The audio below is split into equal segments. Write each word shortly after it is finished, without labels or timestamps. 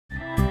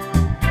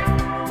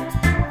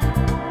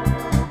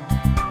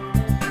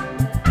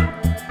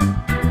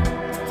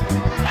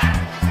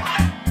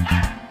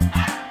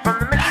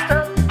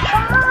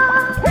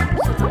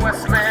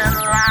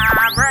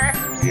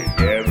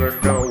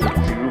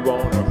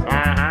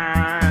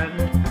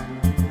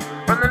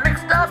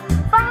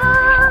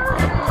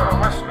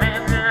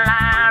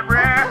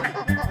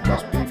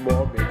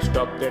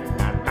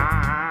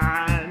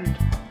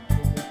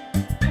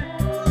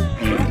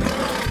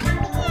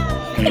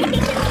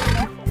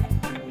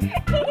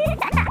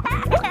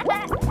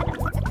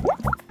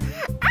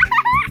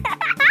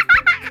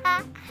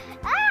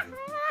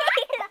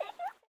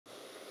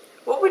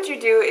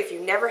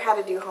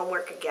how to do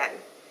homework again.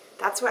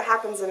 That's what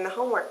happens in the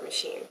homework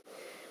machine.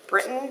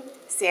 Britton,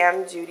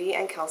 Sam, Judy,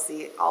 and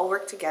Kelsey all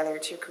work together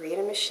to create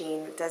a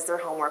machine that does their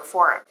homework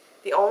for them.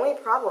 The only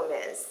problem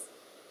is,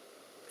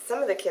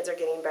 some of the kids are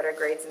getting better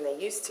grades than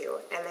they used to,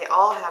 and they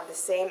all have the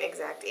same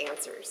exact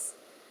answers.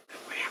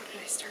 How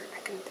did I start? I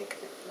couldn't think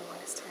of it for the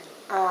longest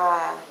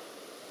time.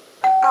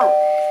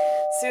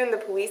 Soon the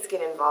police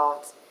get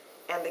involved,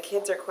 and the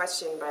kids are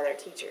questioned by their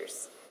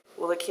teachers.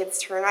 Will the kids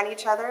turn on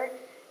each other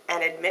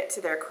and admit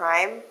to their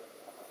crime?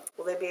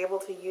 Will they be able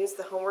to use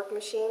the homework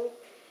machine?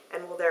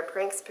 And will their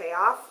pranks pay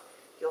off?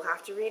 You'll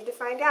have to read to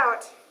find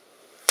out.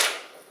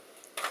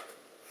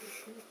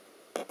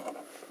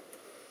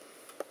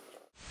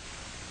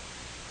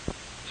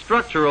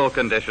 Structural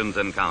conditions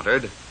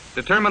encountered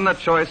determine the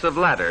choice of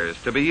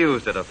ladders to be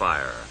used at a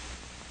fire.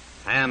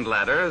 Hand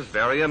ladders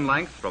vary in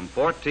length from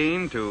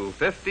 14 to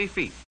 50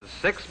 feet.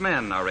 6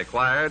 men are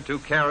required to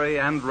carry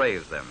and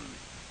raise them.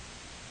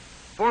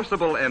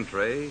 Forcible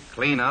entry,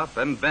 cleanup,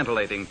 and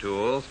ventilating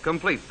tools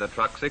complete the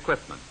truck's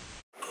equipment.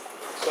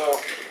 So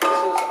this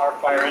is our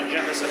fire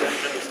engine. This is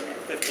engine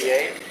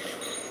 58.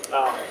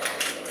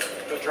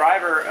 The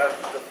driver of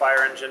the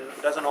fire engine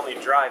doesn't only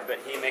drive, but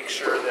he makes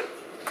sure that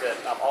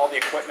all the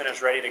equipment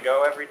is ready to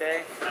go every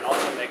day, and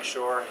also makes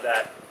sure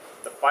that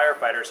the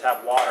firefighters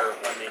have water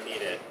when they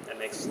need it, and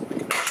makes the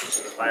connection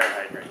to the fire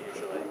hydrant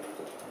usually.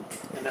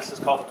 And this is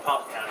called the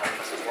pump panel.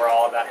 This is where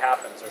all of that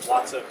happens. There's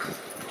lots of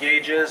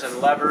gauges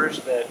and levers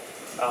that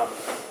are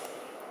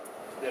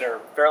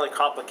fairly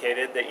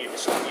complicated that you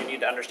need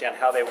to understand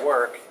how they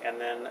work,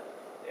 and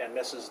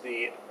this is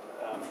the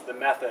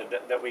method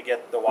that we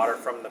get the water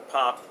from the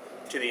pump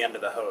to the end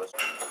of the hose.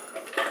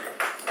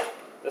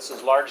 This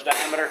is large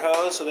diameter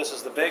hose, so this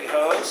is the big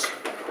hose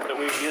that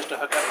we use to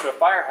hook up to a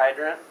fire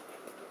hydrant.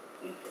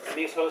 And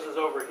these hoses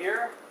over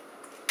here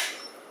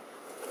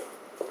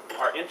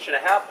are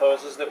 1.5-inch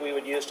hoses that we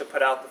would use to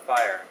put out the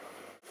fire.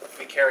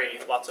 We carry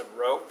lots of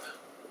rope.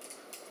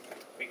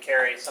 We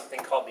carry something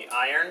called the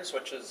irons,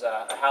 which is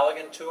a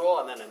Halligan tool,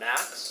 and then an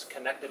axe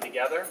connected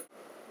together.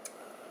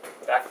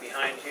 Back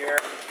behind here,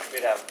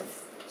 we'd have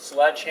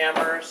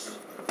sledgehammers,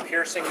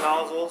 piercing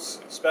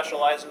nozzles,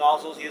 specialized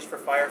nozzles used for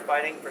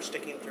firefighting, for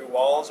sticking through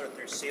walls or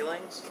through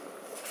ceilings,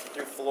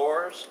 through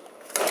floors.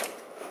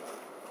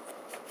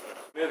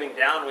 Moving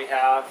down, we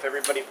have,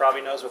 everybody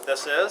probably knows what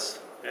this is.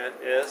 It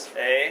is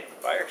a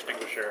fire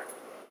extinguisher.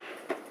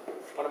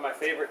 One of my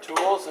favorite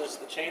tools is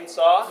the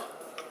chainsaw.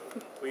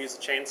 We use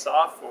the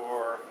chainsaw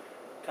for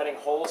cutting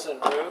holes in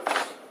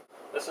roofs.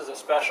 This is a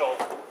special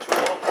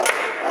tool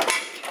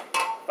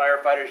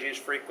firefighters use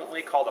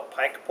frequently called a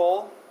pike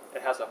pole.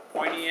 It has a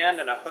pointy end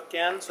and a hook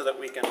end so that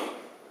we can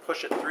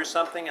push it through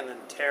something and then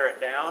tear it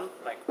down,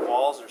 like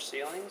walls or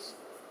ceilings.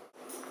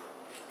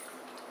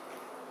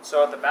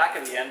 So at the back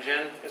of the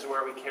engine is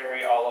where we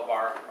carry all of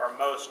our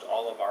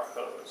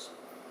hose.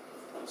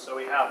 And so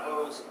we have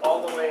hose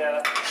all the way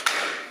up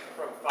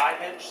from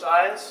 5-inch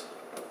size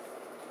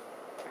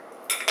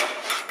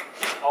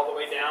all the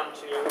way down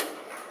to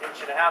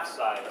 1.5-inch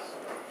size.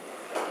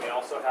 We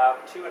also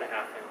have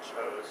 2.5-inch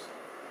hose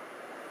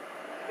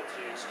that's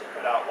used to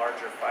put out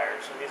larger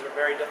fires. And these are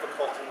very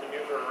difficult to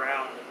maneuver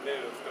around and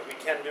move, but we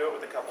can do it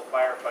with a couple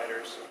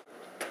firefighters.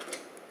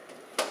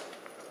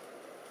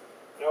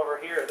 And over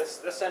here,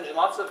 this engine,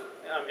 lots of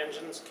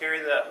engines carry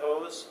the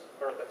hose,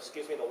 or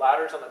the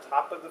ladders on the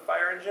top of the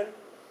fire engine,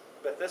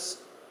 but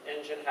this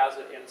engine has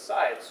it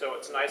inside, so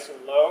it's nice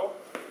and low.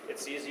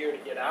 It's easier to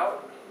get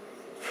out.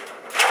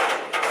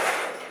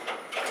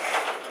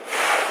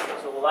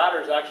 So the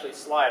ladders actually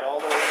slide all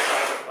the way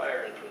inside the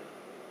fire engine.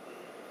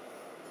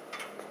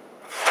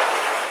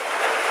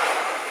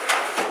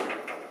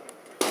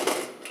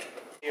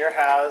 Here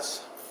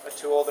has a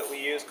tool that we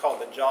use called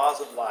the Jaws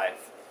of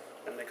Life.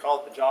 And they call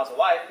it the Jaws of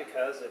Life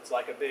because it's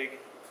like a big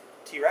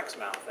T-Rex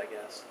mouth, I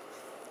guess.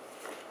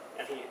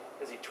 And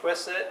as he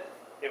twists it,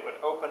 it would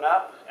open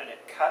up and it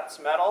cuts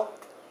metal,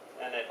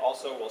 and it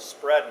also will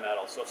spread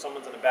metal. So if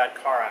someone's in a bad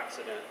car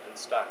accident and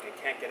stuck and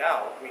can't get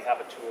out, we have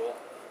a tool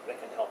that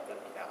can help them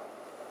get out.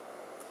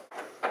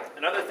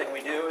 Another thing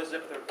we do is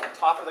if the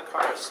top of the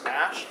car is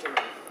smashed and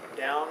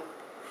down,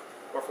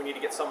 or if we need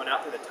to get someone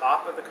out through the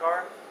top of the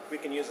car, we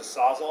can use a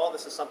Sawzall.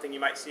 This is something you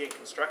might see in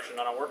construction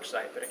on a work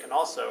site, but it can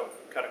also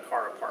cut a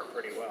car apart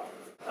pretty well.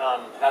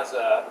 Has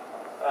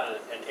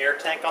an air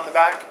tank on the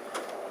back,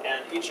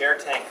 and each air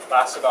tank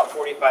lasts about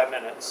 45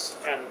 minutes.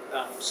 And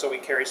so we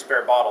carry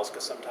spare bottles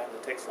because sometimes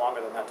it takes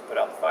longer than that to put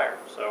out the fire.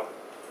 So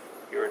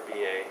here would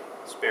be a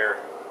spare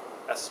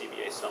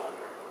SCBA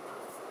cylinder.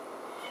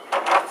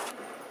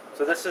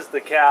 So this is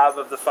the cab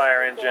of the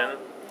fire engine.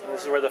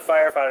 This is where the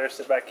firefighters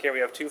sit back here. We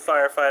have 2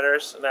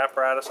 firefighters, an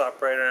apparatus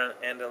operator,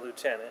 and a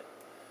lieutenant.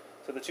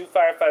 So the 2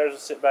 firefighters will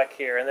sit back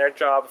here, and their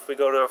job, if we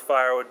go to a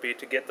fire, would be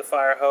to get the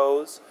fire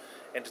hose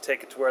and to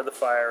take it to where the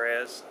fire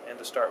is and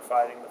to start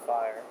fighting the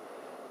fire.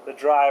 The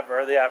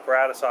driver, the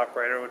apparatus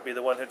operator, would be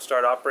the one who'd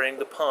start operating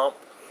the pump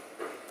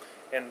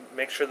and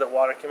make sure that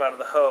water came out of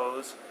the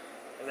hose.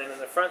 And then in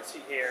the front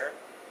seat here,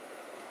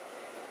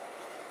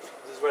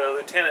 this is where the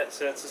lieutenant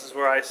sits. This is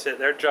where I sit.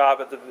 Their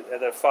job at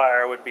the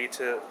fire would be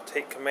to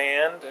take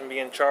command and be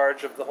in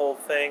charge of the whole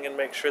thing and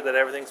make sure that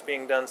everything's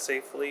being done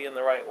safely in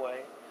the right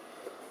way.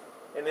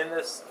 And in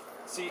this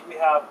seat we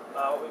have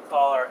what we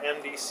call our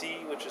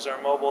MDC, which is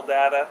our mobile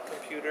data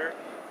computer,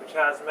 which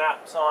has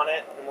maps on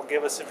it and will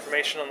give us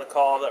information on the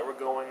call that we're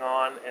going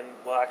on, and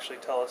will actually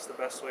tell us the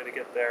best way to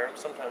get there.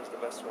 Sometimes the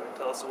best way,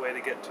 tell us a way to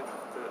get to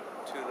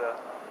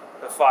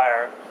the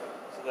fire,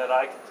 so that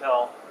I can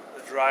tell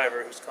the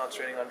driver who's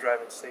concentrating on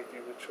driving safely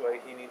which way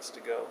he needs to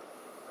go.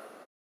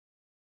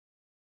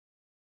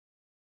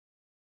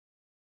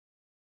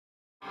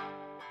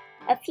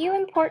 A few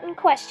important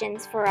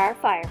questions for our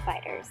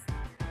firefighters.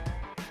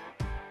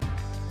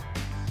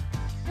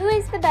 Who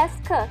is the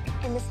best cook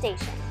in the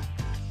station?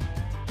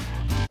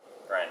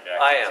 Brian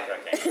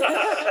Jackson's I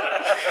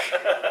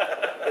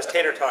am. His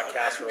tater tot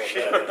casserole.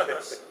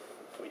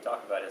 We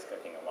talk about his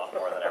cooking a lot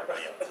more than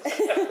everybody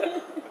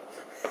else.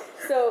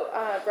 So,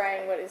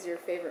 Brian, what is your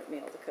favorite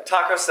meal to cook?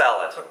 Taco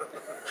salad.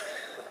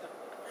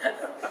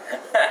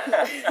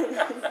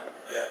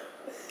 Yeah.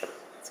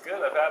 It's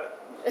good, I've had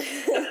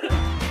it.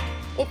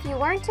 If you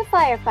weren't a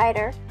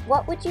firefighter,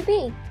 what would you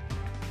be?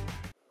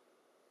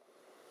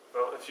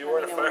 Well, if you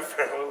weren't a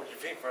firefighter, what would you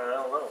be, Brian? I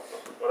don't know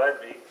what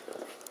I'd be.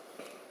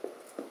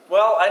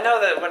 Well, I know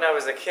that when I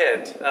was a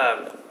kid,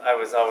 I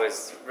was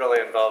always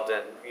really involved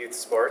in youth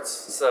sports.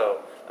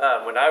 So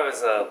when I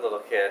was a little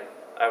kid,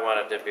 I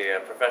wanted to be a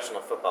professional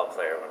football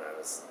player when I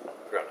was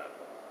grown up.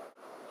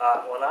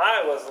 When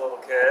I was a little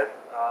kid,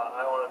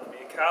 I wanted to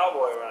be a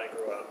cowboy when I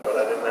grew up, but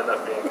I didn't end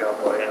up being a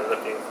cowboy. I ended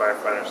up being a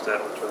firefighter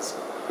instead, which was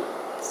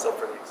still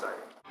pretty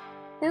exciting.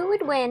 Who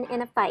would win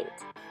in a fight,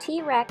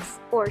 T-Rex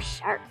or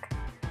shark?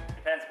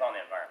 Depends upon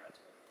the environment.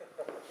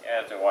 You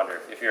have to wonder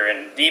if you're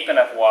in deep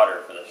enough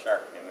water for the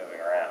shark to be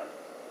moving around.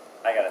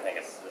 I gotta think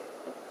it's.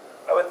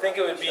 I would think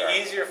it would be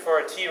easier for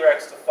a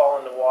T-Rex to fall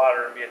into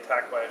water and be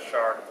attacked by a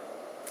shark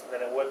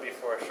than it would be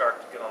for a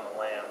shark to get on the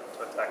land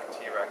to attack a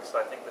T-Rex. So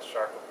I think the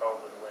shark would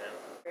probably win.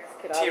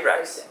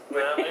 T-Rex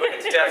would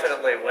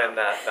definitely win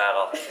that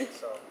battle,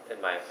 So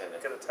in my opinion.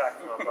 could attack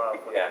from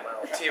above with Yeah, a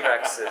mouth.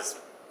 T-Rex is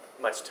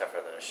much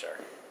tougher than a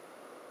shark.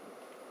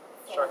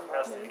 Shark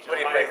has to What do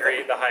you I think?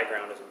 agree, the high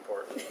ground is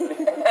important.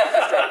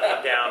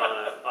 Striking down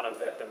on a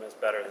victim is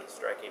better than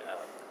striking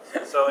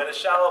out. So in a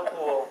shallow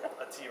pool,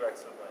 a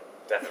T-Rex would win.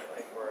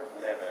 Definitely.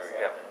 Yeah, there we go.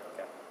 Yep.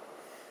 Okay.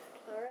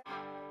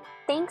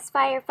 Thanks,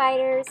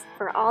 firefighters,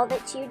 for all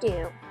that you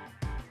do.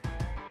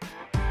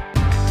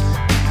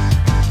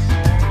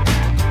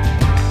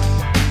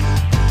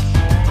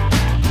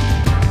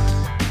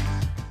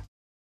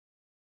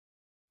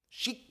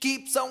 She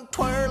keeps on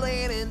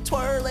twirling and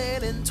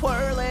twirling and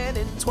twirling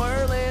and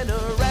twirling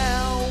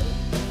around.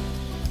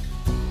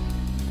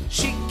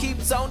 She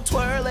keeps on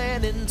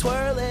twirling and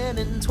twirling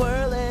and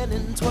twirling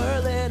and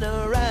twirling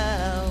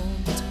around.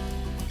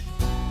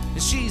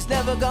 She's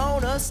never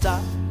gonna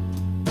stop.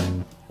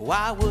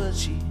 Why would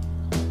she?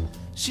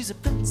 She's a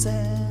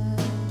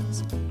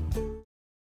princess.